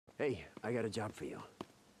Hey, I got a job for you.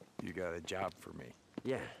 You got a job for me.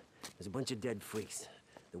 Yeah, there's a bunch of dead freaks.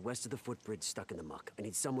 The west of the footbridge stuck in the muck. I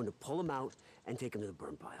need someone to pull them out and take them to the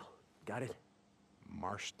burn pile. Got it?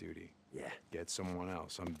 Marsh duty. Yeah. Get someone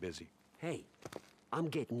else. I'm busy. Hey, I'm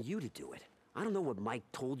getting you to do it. I don't know what Mike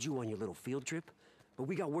told you on your little field trip, but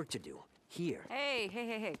we got work to do. Here.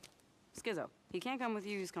 Hey. Skizzo, he can't come with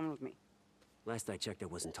you, he's coming with me. Last I checked, I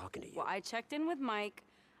wasn't talking to you. Well, I checked in with Mike.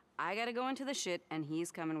 I gotta go into the shit, and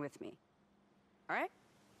he's coming with me. All right?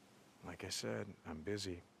 Like I said, I'm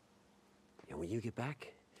busy. And when you get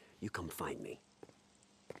back, you come find me.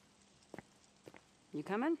 You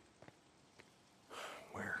coming?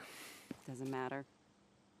 Where? Doesn't matter.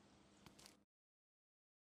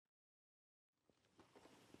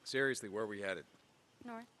 Seriously, where are we headed?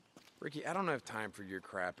 North. Ricky, I don't have time for your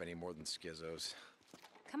crap any more than Skizzo's.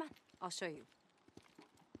 Come on, I'll show you.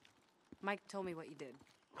 Mike told me what you did.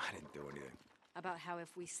 I didn't do anything. About how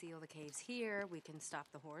if we seal the caves here, we can stop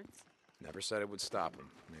the hordes. Never said it would stop him.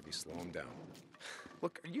 Maybe slow him down.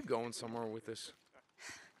 Look, are you going somewhere with this?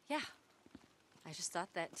 Yeah. I just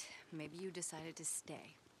thought that maybe you decided to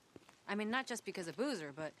stay. I mean, not just because of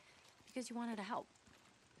Boozer, but because you wanted to help.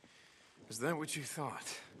 Is that what you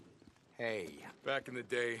thought? Hey, back in the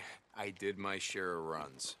day, I did my share of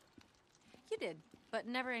runs. You did, but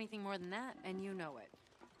never anything more than that, and you know it.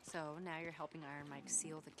 So now you're helping Iron Mike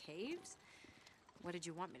seal the caves? What did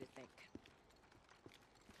you want me to think?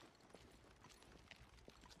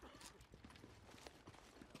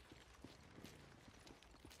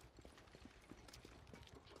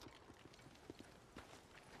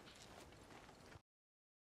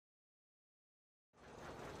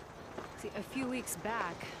 See, a few weeks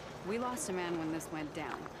back, we lost a man when this went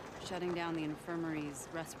down, shutting down the infirmary's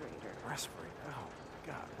respirator. Respirator? Oh,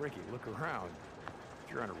 God, Ricky, look around.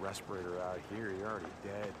 If you're on a respirator out here, you're already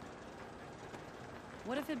dead.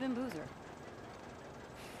 What if it'd been Boozer?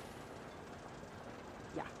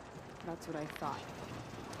 Yeah, that's what I thought.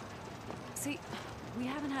 See, we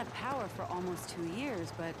haven't had power for almost 2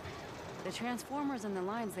 years, but the transformers and the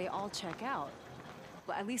lines, they all check out.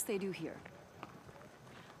 Well, at least they do here.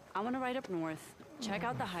 I want to ride up north, check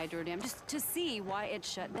out the hydro dam, just to see why it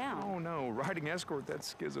shut down. Oh, no, riding escort,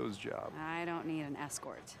 that's Skizzo's job. I don't need an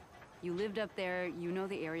escort. You lived up there, you know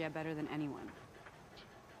the area better than anyone.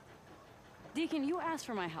 Deacon, you asked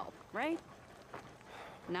for my help, right?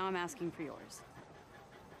 Now I'm asking for yours.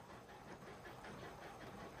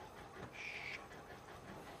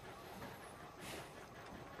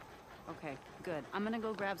 Okay, good. I'm gonna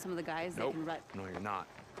go grab some of the guys that can run. No, you're not.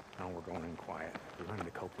 No, we're going in quiet. We're running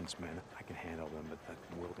to Copeland's men. I can handle them, but that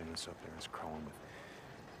wilderness up there is crawling with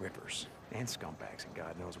rippers and scumbags and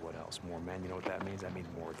God knows what else. More men, you know what that means? That means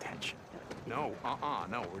more attention. No,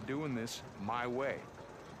 no, we're doing this my way.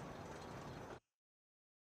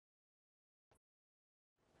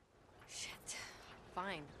 Shit.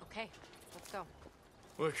 Fine. Okay, let's go.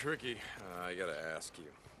 Look, Ricky, I gotta ask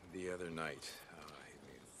you. The other night, in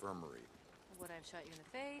the infirmary. Would I have shot you in the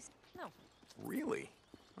face? No. Really?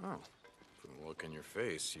 Oh. From the look in your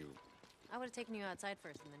face, you... I would have taken you outside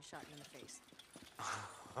first and then shot you in the face.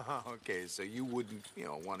 Okay, so you wouldn't,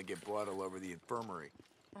 want to get blood all over the infirmary.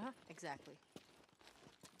 Uh-huh, exactly.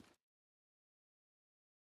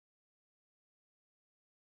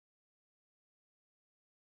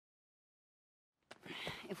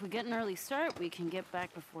 If we get an early start, we can get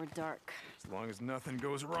back before dark. As long as nothing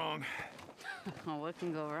goes wrong. Oh, what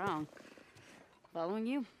can go wrong? Following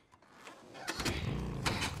you?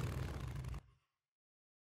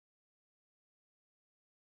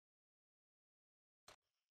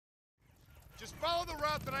 Just follow the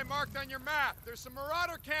route that I marked on your map. There's some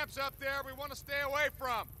marauder camps up there we want to stay away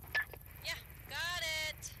from. Yeah, got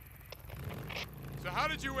it. So how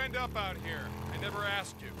did you end up out here? I never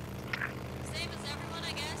asked you. Same as everyone,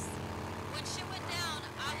 I guess. When shit went down,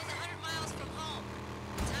 I was 100 miles from home.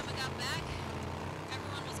 By the time I got back,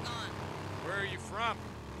 everyone was gone. Where are you from?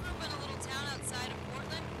 Grew up in a little town outside of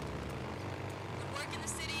Portland. Would work in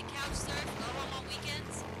the city, couch surf, go home on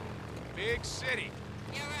weekends. Big city.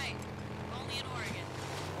 Yeah, right. Only in Oregon.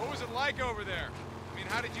 What was it like over there? I mean,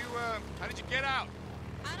 how did you get out?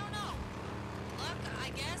 I don't know. Luck, I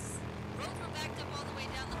guess. Roads were backed up all the way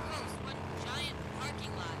down the coast. One giant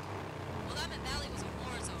parking lot. Willamette Valley was a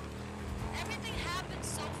war zone. Everything happened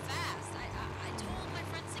so fast. I told my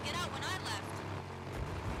friends to get out when I left.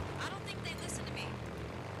 I don't think they listened to me.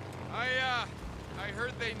 I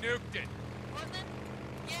heard they nuked it. Portland?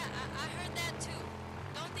 Yeah, I heard that too.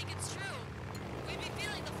 Don't think it's true. We'd be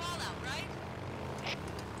feeling the fallout, right?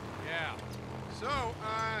 Yeah. So,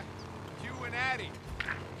 you and Addie.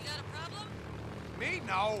 You got a problem? Me?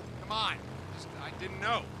 No. Come on. I didn't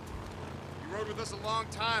know. rode with us a long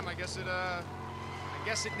time. I guess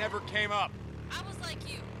it never came up. I was like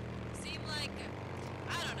you. Seemed like,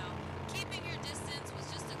 I don't know, keeping your distance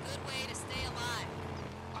was just a good way to stay alive.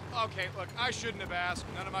 Okay, look, I shouldn't have asked.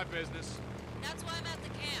 None of my business. That's why I'm at the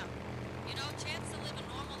camp. You know, chance to live a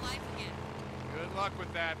normal life again. Good luck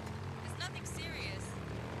with that. It's nothing serious.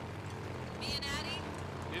 Me and Addie?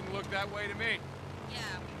 Didn't look that way to me. Yeah,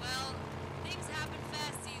 well, things happen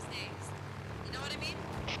fast these days. You know what I mean?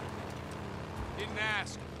 Didn't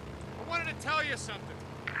ask. I wanted to tell you something.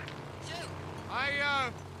 Shoot.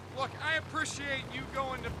 Look, I appreciate you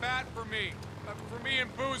going to bat for me. For me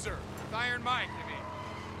and Boozer. With Iron Mike, I mean.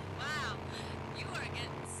 Wow, you are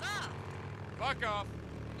getting soft. Fuck off.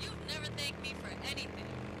 You've never thanked me for anything.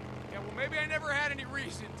 Yeah, well, maybe I never had any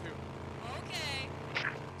reason to. Okay.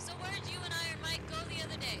 So where'd you and Iron Mike go the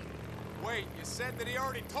other day? Wait, you said that he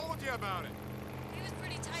already told you about it. He was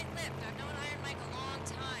pretty tight-lipped. I've known Iron Mike a long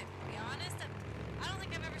time. To be honest, I don't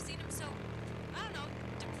think I've ever seen him so, I don't know,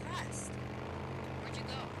 depressed. Where'd you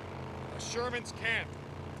go? Sherman's camp.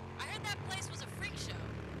 I heard that place was a freak show.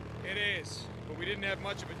 It is, but we didn't have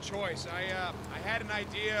much of a choice. I had an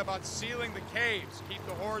idea about sealing the caves, keep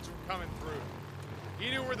the hordes from coming through. He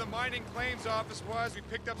knew where the mining claims office was. We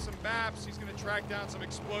picked up some maps. He's gonna track down some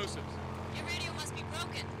explosives. Your radio must be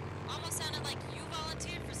broken. Almost sounded like you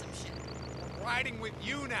volunteered for some shit. I'm riding with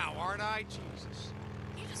you now, aren't I? Jesus.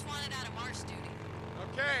 You just wanted out of march duty.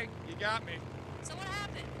 Okay, you got me. So what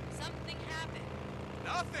happened? Something happened.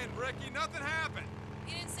 Nothing, Ricky. Nothing happened.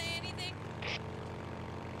 He didn't say anything?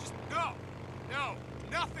 Just no,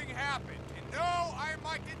 nothing happened. And no, Iron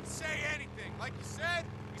Mike didn't say anything. Like you said,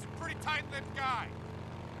 he's a pretty tight-lipped guy.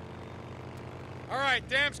 All right,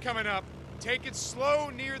 dam's coming up. Take it slow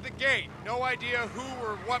near the gate. No idea who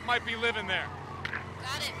or what might be living there.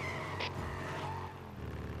 Got it.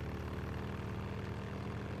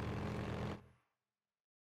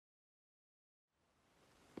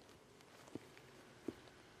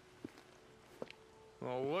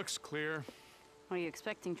 Well, looks clear. Are you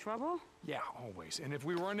expecting trouble? All Yeah, always. And if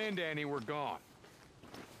we run into any, we're gone.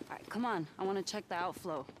 right, come on. I want to check the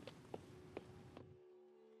outflow.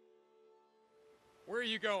 Where are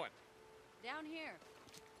you going? Down here.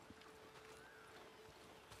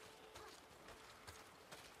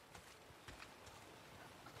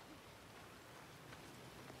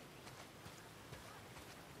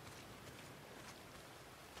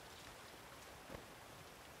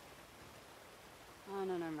 Oh,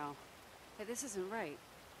 no. Hey, this isn't right.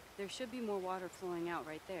 There should be more water flowing out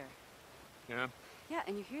right there. Yeah? Yeah,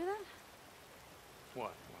 and you hear that?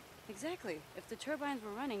 What? Exactly. If the turbines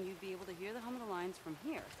were running, you'd be able to hear the hum of the lines from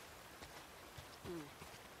here. Oh.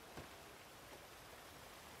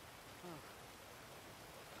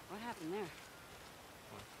 What happened there?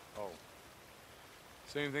 Oh.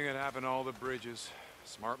 Same thing that happened to all the bridges.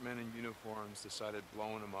 Smart men in uniforms decided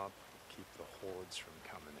blowing them up would keep the hordes from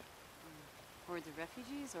coming in. Hordes of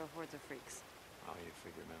refugees or hordes of freaks? Oh, you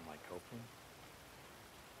figure men like Copeland?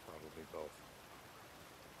 Probably both.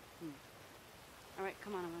 All right,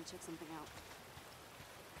 come on, I want to check something out.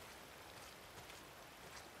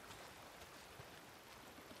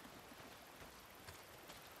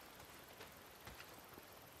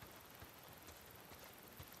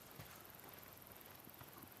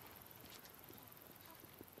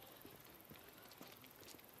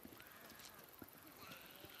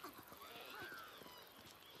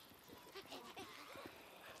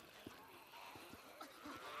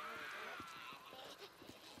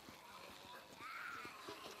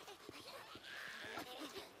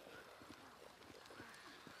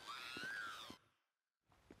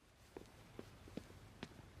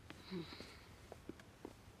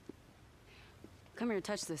 Come here,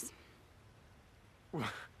 touch this.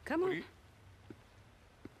 Come What on.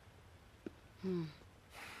 do you...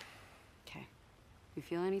 Okay. You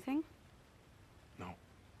feel anything? No.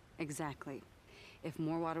 Exactly. If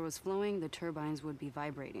more water was flowing, the turbines would be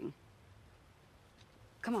vibrating.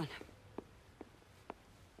 Come on.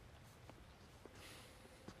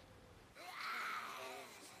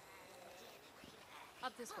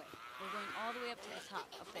 Up this way. We're going all the way up to the top,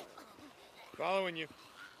 up there. Following you.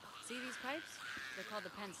 See these pipes? They're called the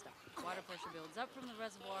penstock. Water pressure builds up from the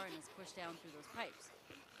reservoir and is pushed down through those pipes,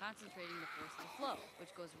 concentrating the force of the flow,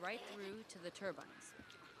 which goes right through to the turbines.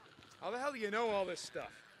 How the hell do you know all this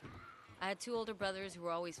stuff? I had two older brothers who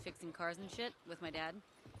were always fixing cars and shit with my dad.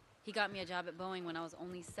 He got me a job at Boeing when I was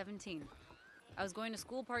only 17. I was going to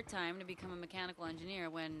school part-time to become a mechanical engineer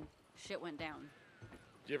when shit went down.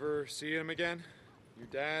 Did you ever see him again? Your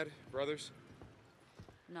dad, brothers?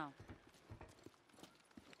 No.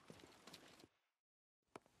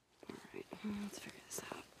 All right, let's figure this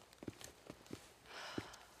out.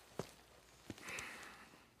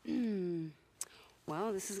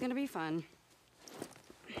 Oh, this is gonna be fun.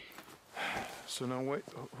 So now wait.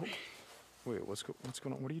 Wait, what's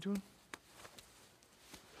going on? What are you doing?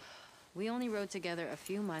 We only rode together a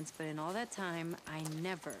few months, but in all that time, I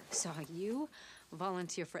never saw you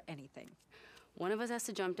volunteer for anything. One of us has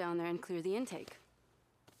to jump down there and clear the intake.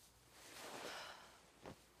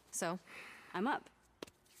 So, I'm up.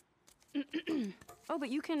 Oh, but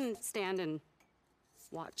you can stand and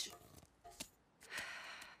watch.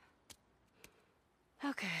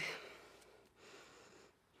 Okay.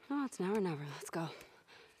 Oh, it's now or never. Let's go.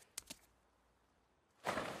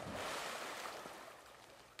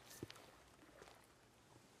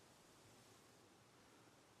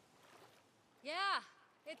 Yeah,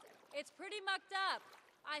 it's pretty mucked up.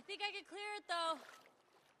 I think I can clear it though.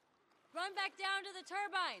 Run back down to the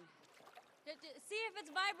turbine. See if it's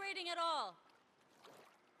vibrating at all.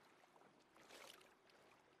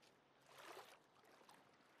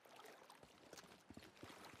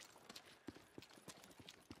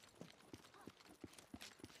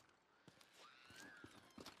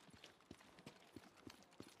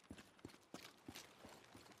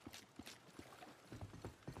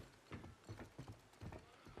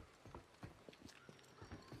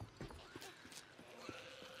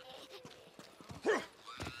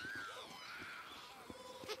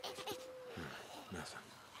 Nothing.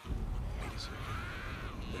 Wait a second.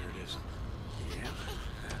 There it is. Yeah,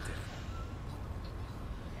 that did it.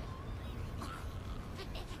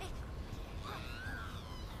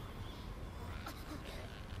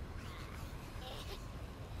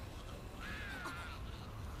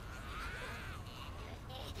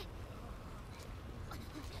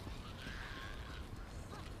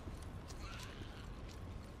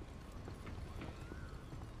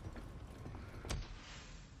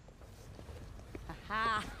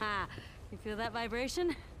 Ha ha! You feel that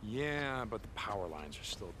vibration? Yeah, but the power lines are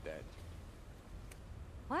still dead.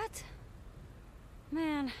 What?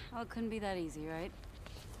 Man, oh, it couldn't be that easy, right?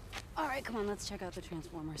 All right, come on, let's check out the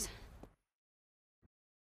transformers.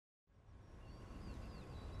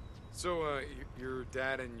 So, your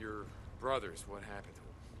dad and your brothers, what happened to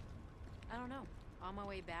them? I don't know. On my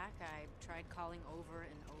way back, I tried calling over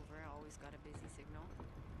and over. I always got a busy signal.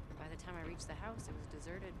 By the time I reached the house, it was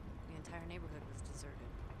deserted. The entire neighborhood was deserted.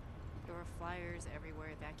 There were flyers everywhere,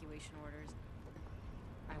 evacuation orders.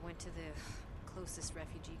 I went to the closest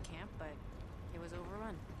refugee camp, but it was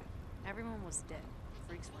overrun. Everyone was dead.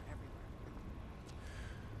 Freaks were everywhere.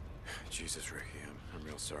 Jesus, Ricky, I'm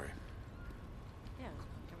real sorry. Yeah,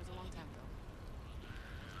 it was a long time ago.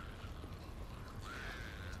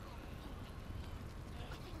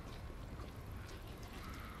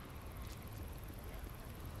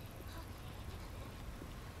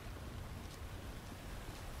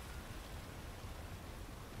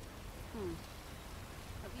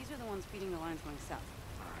 But these are the ones feeding the lines going south.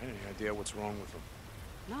 All right, any idea what's wrong with them?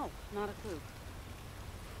 No, not a clue.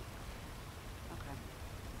 Okay.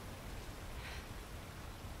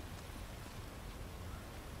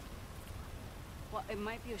 Well, it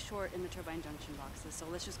might be a short in the turbine junction boxes, so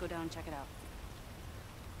let's just go down and check it out.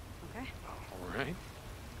 Okay? All right.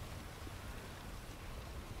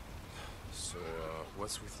 So,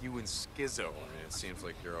 what's with you and Skizzo? I mean, it seems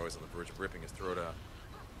like you're always on the verge of ripping his throat out.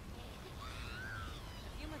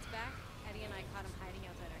 A few months back, Eddie and I caught him hiding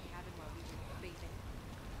outside our cabin while we were bathing.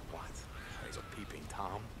 What? He's a peeping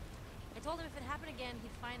Tom? I told him if it happened again,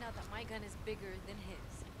 he'd find out that my gun is bigger than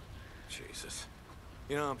his. Jesus.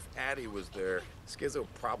 You know, if Addie was there, Skizzo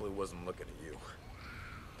probably wasn't looking at you.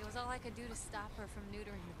 It was all I could do to stop her from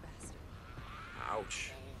neutering the bastard.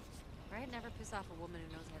 Ouch. Right? Never piss off a woman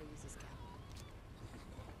who knows how to use this gun.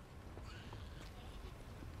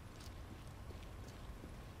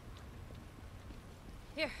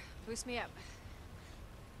 Here, boost me up.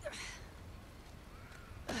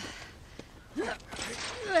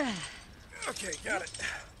 Okay, got it.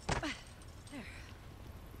 There.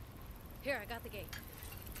 Here, I got the gate.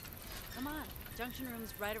 Come on. Junction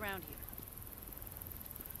room's right around here.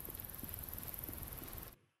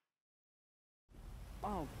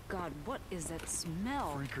 Oh, God, what is that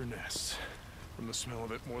smell? Freaker nests. From the smell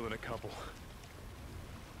of it, more than a couple.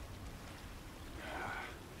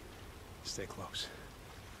 Stay close.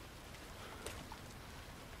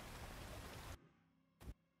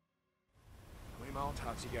 How many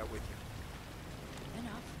Molotovs you got with you?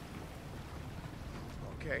 Enough.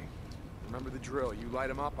 Okay. Remember the drill. You light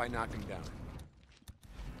him up, I knock him down.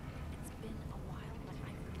 It's been a while, but I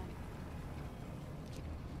remember.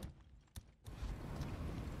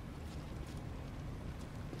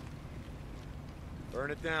 Burn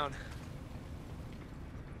it down.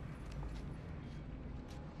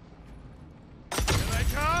 Here they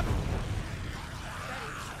come! Ready.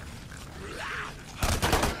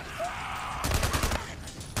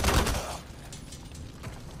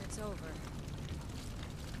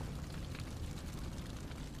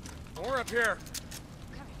 More up here.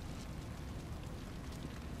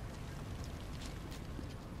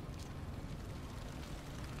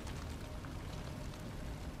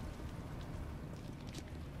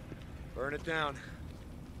 Burn it down.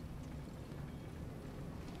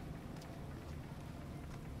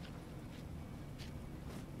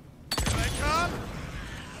 Here they come!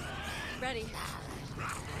 Ready.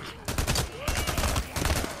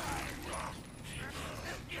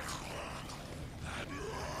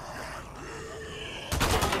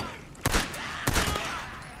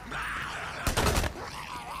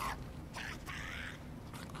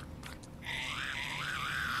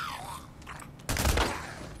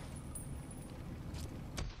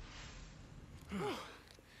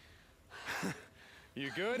 You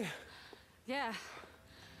good? Yeah.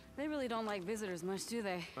 They really don't like visitors much, do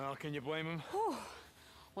they? Well, can you blame him? Whew.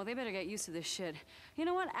 Well, they better get used to this shit. You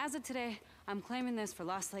know what? As of today, I'm claiming this for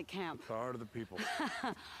Lost Lake Camp. Power to the people.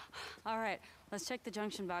 All right, let's check the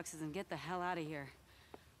junction boxes and get the hell out of here.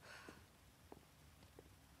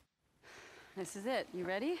 This is it. You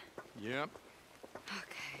ready? Yep. Okay.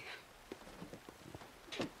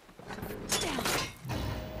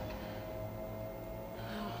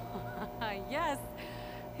 Yes!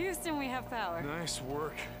 Houston, we have power. Nice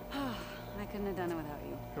work. I couldn't have done it without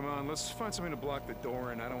you. Come on, let's find something to block the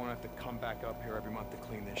door in. I don't want to have to come back up here every month to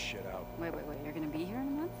clean this shit out. Wait. You're gonna be here in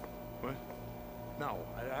a month? What? No,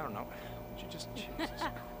 I don't know. Would you just... Jesus.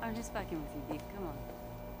 I'm just fucking with you, Deke. Come on.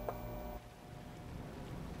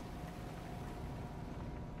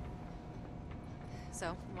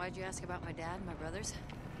 So, why'd you ask about my dad and my brothers?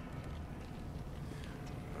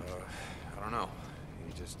 I don't know.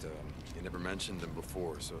 You just, you never mentioned them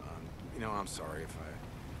before, so, you know, I'm sorry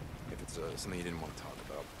if it's something you didn't want to talk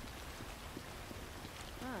about.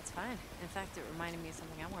 Oh, that's fine. In fact, it reminded me of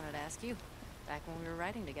something I wanted to ask you, back when we were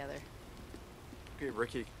riding together. Okay,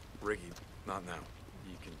 Ricky, not now.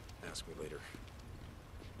 You can ask me later.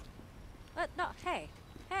 No, hey.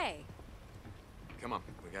 Come on,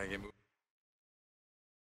 we gotta get moving.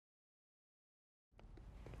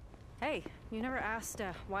 Hey, you never asked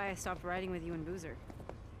why I stopped riding with you and Boozer.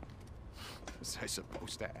 Was I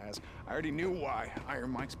supposed to ask? I already knew why.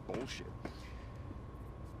 Iron Mike's bullshit.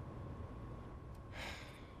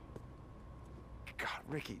 God,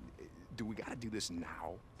 Ricky, do we gotta do this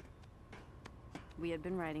now? We had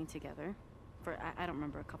been riding together for, I don't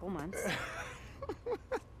remember, a couple months.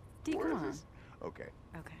 Deke, come on. Okay.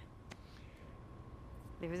 Okay.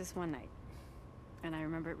 There was this one night, and I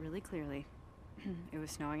remember it really clearly. It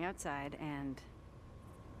was snowing outside, and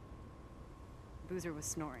Boozer was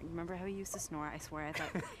snoring. Remember how he used to snore? I swear I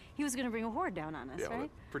thought he was gonna bring a horde down on us, Yeah, well, right?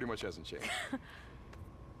 that pretty much hasn't changed.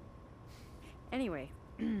 Anyway,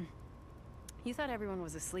 you thought everyone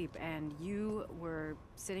was asleep, and you were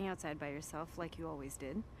sitting outside by yourself like you always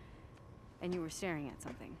did, and you were staring at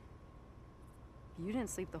something. You didn't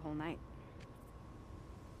sleep the whole night.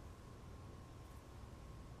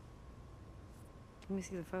 Let me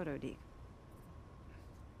see the photo, Deke.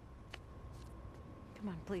 Come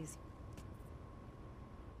on, please.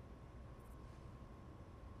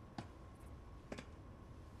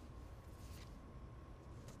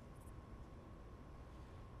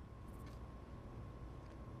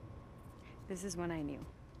 This is when I knew.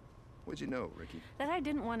 What'd you know, Ricky? That I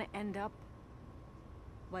didn't want to end up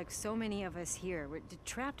like so many of us here. We're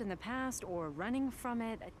trapped in the past or running from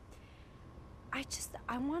it.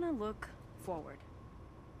 I want to look forward.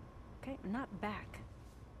 Okay? Not back.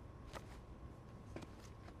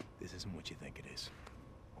 This isn't what you think it is,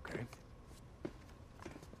 okay?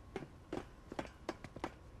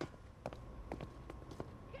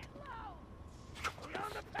 Get low! We're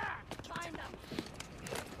on the back! Find them!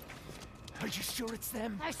 Are you sure it's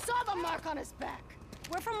them? I saw the mark on his back!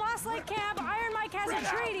 We're from Lost Lake Camp. Iron Mike has a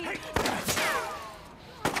treaty.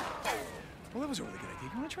 Well, that was a really good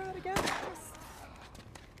idea. You want to try that again?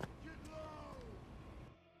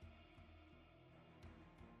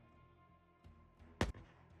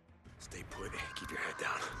 Stay put. Keep your head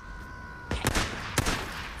down.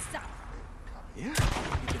 Stop. Yeah?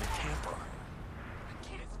 You've been a camper.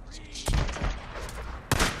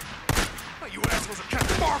 Oh, you assholes are kind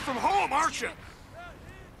of far from home, aren't you?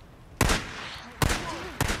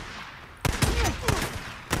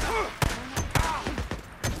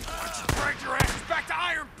 Why don't you drag your asses back to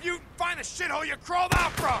Iron Butte and find the shithole you crawled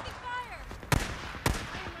out from?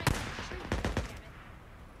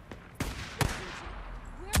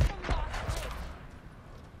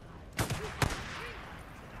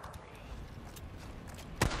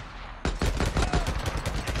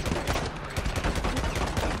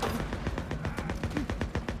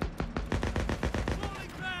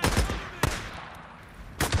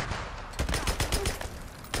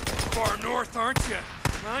 north, aren't you?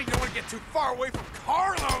 Well, you don't want to get too far away from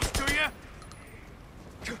Carlos, do you?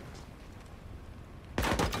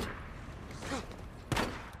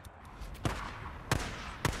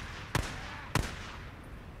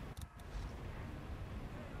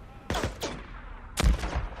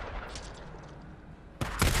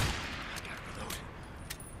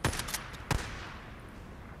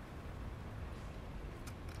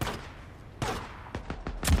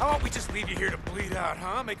 How about we just leave you here to bleed out,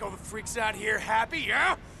 huh? Make all the freaks out here happy,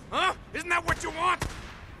 yeah? Huh? Isn't that what you want?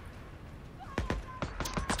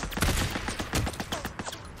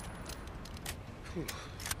 Okay.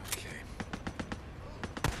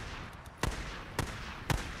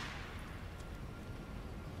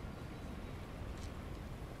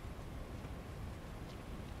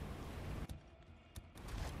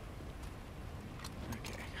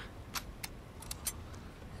 Okay.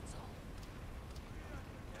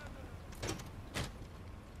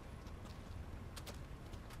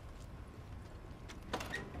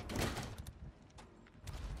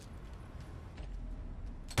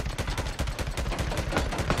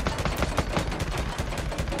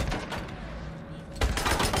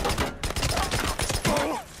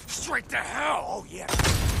 Straight to hell! Oh, yeah.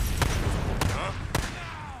 Huh?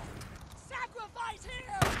 Sacrifice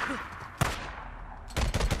here!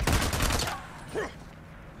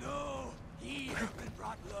 No, he has been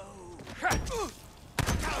brought low.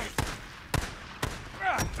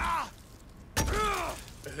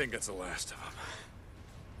 I think that's the last of them.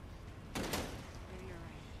 Maybe you're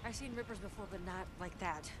right. I've seen Rippers before, but not like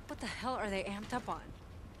that. What the hell are they amped up on?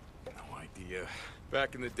 No idea.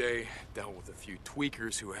 Back in the day, dealt with a few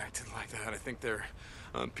tweakers who acted like that. I think they're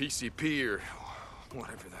on PCP or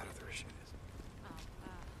whatever that other shit is. Oh,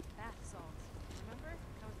 bath salts. Remember?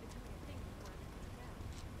 That was becoming a thing before everything was bad.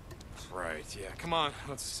 That's right, yeah. Come on,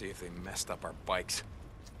 let's see if they messed up our bikes.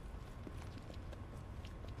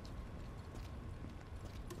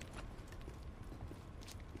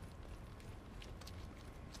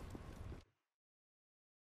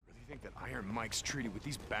 Really think that Iron Mike's treaty with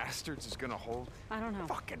these bastards is gonna hold? I don't know.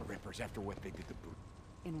 Fucking Rippers after what they did to Boot.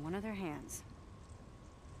 In one of their hands.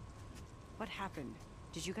 What happened?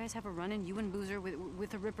 Did you guys have a run-in, you and Boozer, with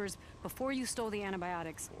the Rippers before you stole the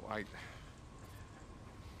antibiotics? Well,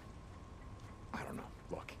 I don't know.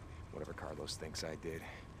 Look, whatever Carlos thinks I did,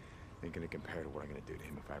 ain't gonna compare to what I'm gonna do to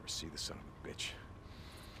him if I ever see the son of a bitch.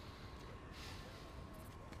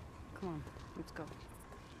 Come on, let's go.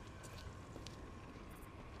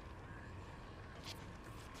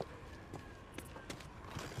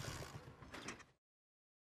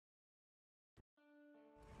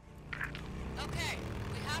 Okay,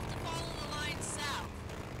 we have to follow the line south.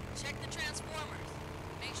 Check the transformers.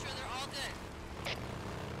 Make sure they're all good.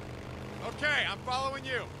 Okay, I'm following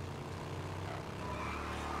you.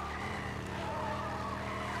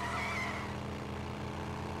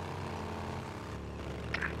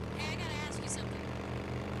 Hey, I gotta ask you something.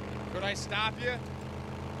 Could I stop you?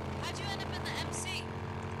 How'd you end up in the MC?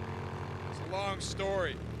 It's a long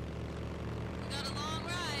story. We got a long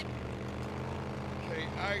ride. Okay,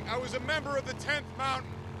 I was a member of the 10th Mountain,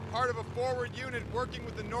 part of a forward unit working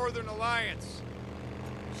with the Northern Alliance.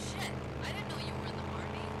 Shit, I didn't know you were in the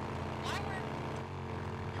army. Why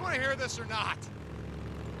were... You want to hear this or not?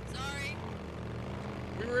 Sorry.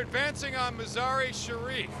 We were advancing on Mazar-e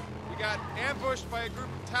Sharif. We got ambushed by a group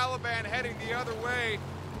of Taliban heading the other way,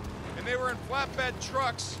 and they were in flatbed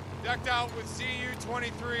trucks, decked out with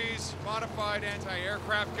Zu-23s, modified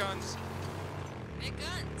anti-aircraft guns. Big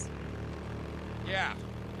guns. Yeah,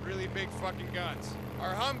 really big fucking guns.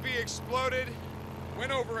 Our Humvee exploded,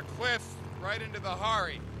 went over a cliff right into the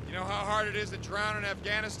Hari. You know how hard it is to drown in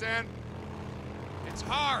Afghanistan? It's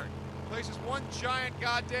hard. The place is one giant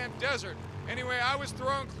goddamn desert. Anyway, I was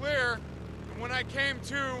thrown clear, and when I came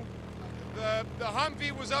to, the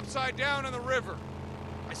Humvee was upside down in the river.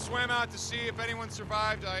 I swam out to see if anyone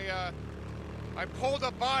survived. I pulled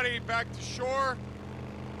a body back to shore,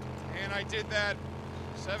 and I did that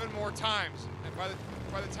 7 more times. And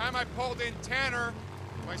by the time I pulled in Tanner,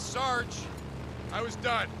 my Sarge, I was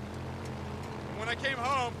done. And when I came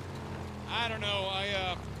home, I don't know,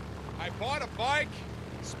 I bought a bike,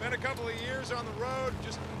 spent a couple of years on the road,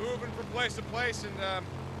 just moving from place to place, and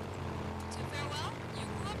To farewell? You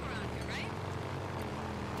grew up around here, right?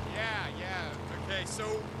 yeah. Okay, so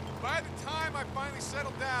by the time I finally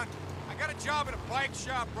settled down, I got a job at a bike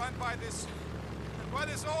shop run by this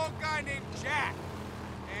old guy named Jack.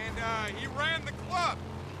 And he ran the club.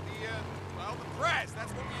 The Prez,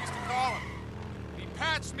 that's what we used to call him. He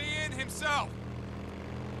patched me in himself.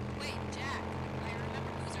 Wait, Jack. I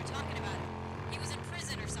remember Boozer talking about it. He was in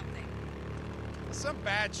prison or something. some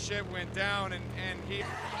bad shit went down, and he...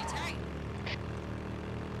 Pretty tight.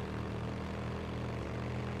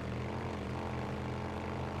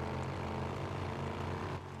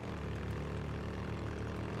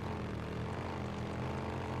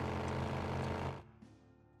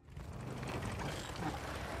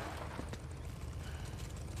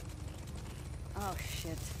 Oh,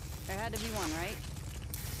 shit. There had to be one, right?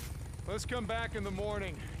 Let's come back in the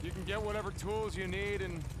morning. You can get whatever tools you need,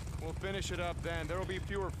 and we'll finish it up then. There'll be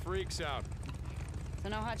fewer freaks out. So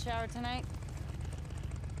no hot shower tonight?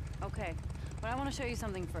 Okay, but I want to show you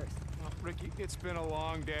something first. Oh, Ricky, it's been a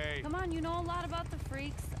long day. Come on, you know a lot about the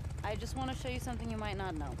freaks. I just want to show you something you might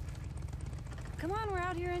not know. Come on, we're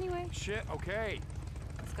out here anyway. Shit, okay.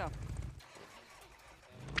 Let's go.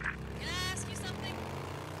 Can I ask you something?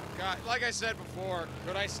 God, like I said before,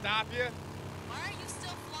 could I stop you? Why are you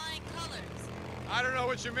still flying colors? I don't know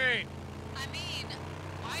what you mean. I mean,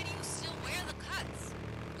 why do you still wear the cuts?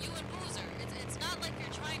 You and Boozer, it's not like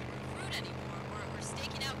you're trying to recruit anymore or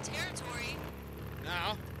staking out territory.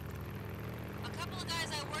 Now? A couple of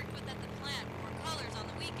guys I worked with at the plant wore colors on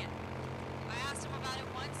the weekend. I asked them about it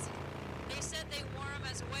once. They said they wore them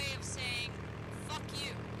as a way of saying, fuck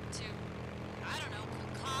you, to, I don't know,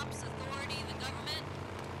 cops, authority, the government.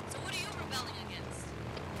 So what are you rebelling against?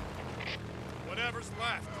 Whatever's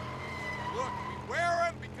left. Look, we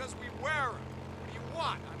wear them because we wear them. What do you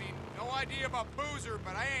want? I mean, no idea about Boozer,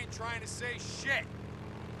 but I ain't trying to say shit.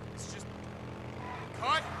 It's just...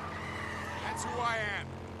 cut? That's who I am.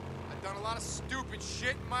 I've done a lot of stupid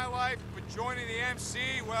shit in my life, but joining the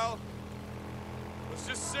MC, well... let's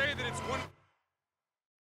just say that it's one...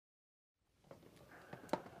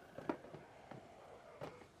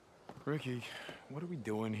 Ricky, what are we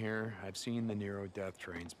doing here? I've seen the Nero death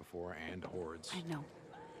trains before, and hordes. I know.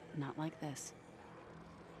 Not like this.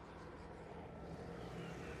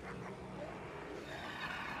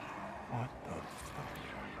 What the fuck?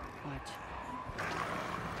 Watch.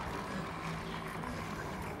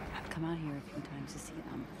 I've come out here a few times to see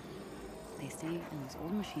them. They stay in these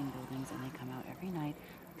old machine buildings and they come out every night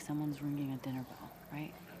like someone's ringing a dinner bell,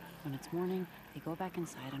 right? When it's morning, they go back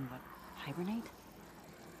inside and what, hibernate?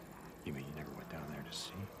 You mean you never went down there to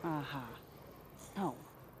see? Aha. No.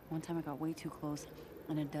 One time I got way too close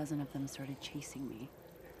and a dozen of them started chasing me.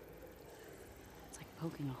 It's like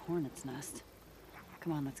poking a hornet's nest.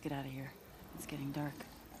 Come on, let's get out of here. It's getting dark.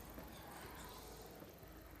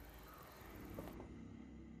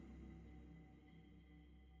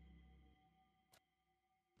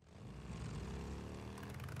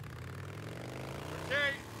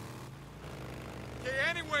 Okay,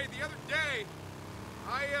 anyway, the other day,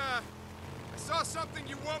 I saw something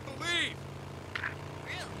you won't believe.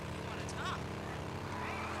 Really? You want to talk?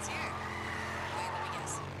 Let's hear it. Wait, let me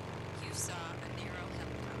guess. You saw a Nero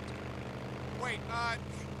helicopter. Wait,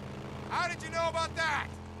 how did you know about that?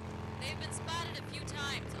 They've been spotted a few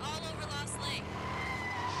times, all over Lost Lake.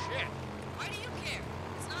 Shit. Why do you care?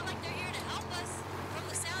 It's not like they're here to help us. From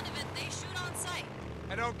the sound of it, they shoot on sight.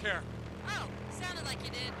 I don't care. Oh, sounded like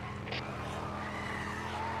you did.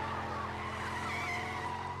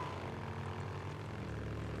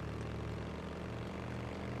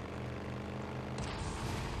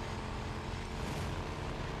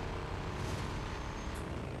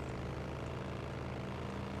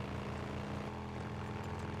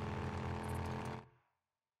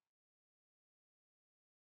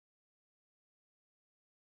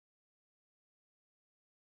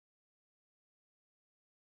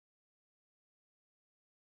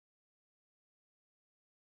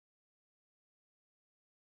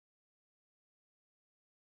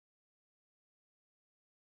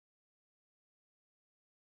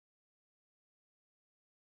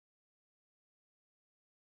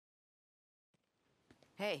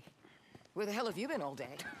 Hey, where the hell have you been all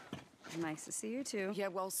day? Nice to see you too. Yeah,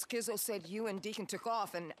 well, Skizzo said you and Deacon took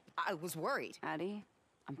off, and I was worried. Addie,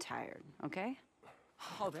 I'm tired, okay?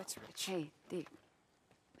 Oh, that's rich. Hey, Deke.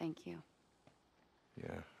 Thank you.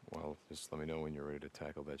 Yeah, well, just let me know when you're ready to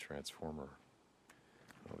tackle that transformer.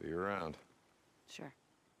 I'll be around. Sure.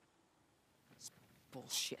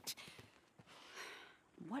 Bullshit.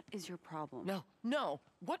 What is your problem? No.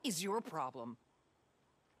 What is your problem?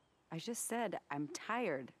 I just said I'm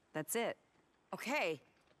tired. That's it. Okay,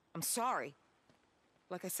 I'm sorry.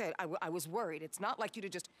 Like I said, I was worried. It's not like you to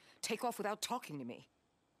just take off without talking to me.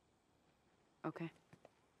 Okay.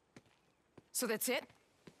 So that's it?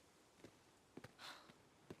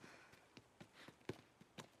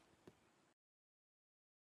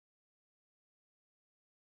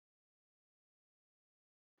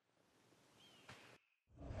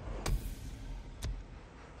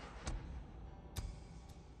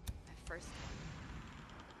 My first